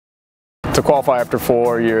To qualify after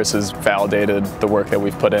 4 years has validated the work that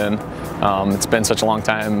we've put in. It's been such a long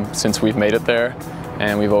time since we've made it there,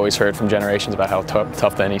 and we've always heard from generations about how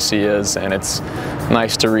tough the NEC is, and it's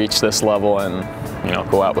nice to reach this level and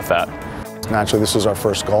go out with that. Naturally, this was our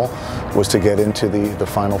first goal, was to get into the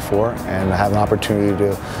Final Four and have an opportunity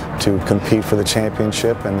to compete for the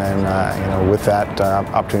championship, and then with that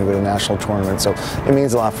opportunity to go to the national tournament. So it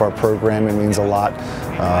means a lot for our program. It means a lot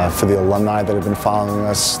for the alumni that have been following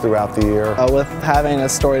us throughout the year. With having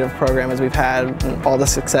as storied of a program as we've had, and all the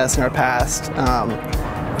success in our past,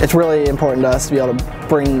 it's really important to us to be able to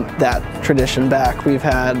bring that tradition back. We've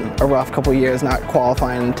had a rough couple years, not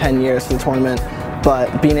qualifying in 10 years for the tournament.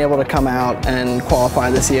 But being able to come out and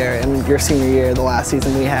qualify this year, and your senior year, the last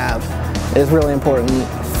season we have, is really important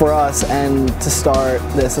for us, and to start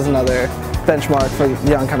this as another benchmark for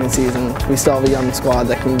the oncoming season. We still have a young squad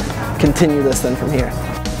that can continue this then from here.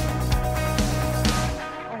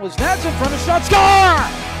 Was Nats in front of shot, score!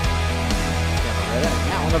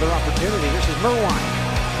 Now another opportunity. This is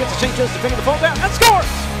Merwine. Gets to St. Joseph into the fall down and scores!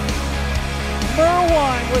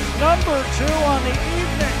 Merwine was #2 on the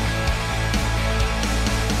evening.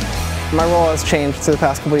 My role has changed through the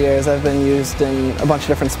past couple of years. I've been used in a bunch of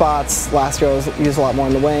different spots. Last year I was used a lot more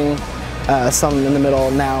in the wing, some in the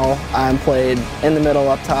middle. Now I'm played in the middle,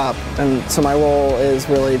 up top, and so my role is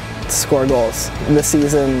really to score goals. This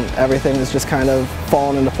season, everything has just kind of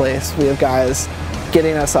fallen into place. We have guys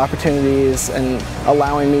getting us opportunities and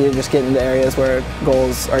allowing me to just get into areas where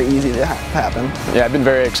goals are easy to happen. Yeah, I've been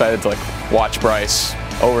very excited to watch Bryce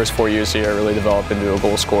over his 4 years here really develop into a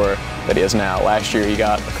goal scorer that he is now. Last year he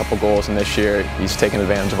got a couple goals, and this year he's taken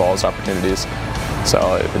advantage of all his opportunities.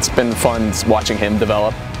 So it's been fun watching him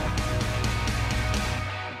develop.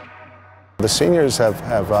 The seniors have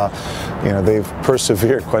they've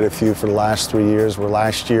persevered quite a few for the last 3 years. Where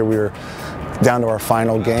last year we were down to our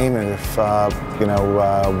final game, and if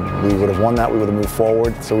we would have won that, we would have moved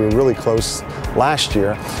forward. So we were really close last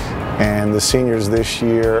year. And the seniors this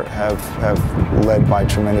year have led by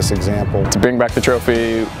tremendous example. To bring back the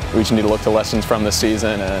trophy, we just need to look to lessons from this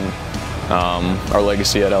season and our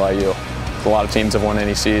legacy at LIU. A lot of teams have won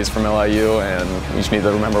NECs from LIU, and we just need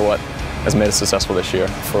to remember what has made us successful this year.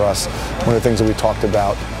 For us, one of the things that we talked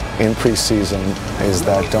about in preseason is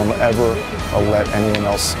that don't ever let anyone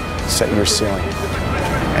else set your ceiling.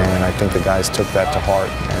 And I think the guys took that to heart,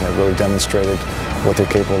 and it really demonstrated what they're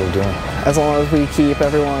capable of doing. As long as we keep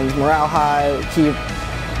everyone's morale high, keep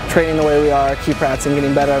training the way we are, keep practicing,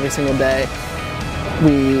 getting better every single day,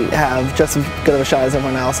 we have just as good of a shot as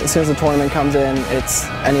everyone else. As soon as the tournament comes in, it's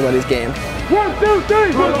anybody's game. 1, 2,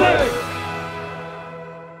 3, 1, 2.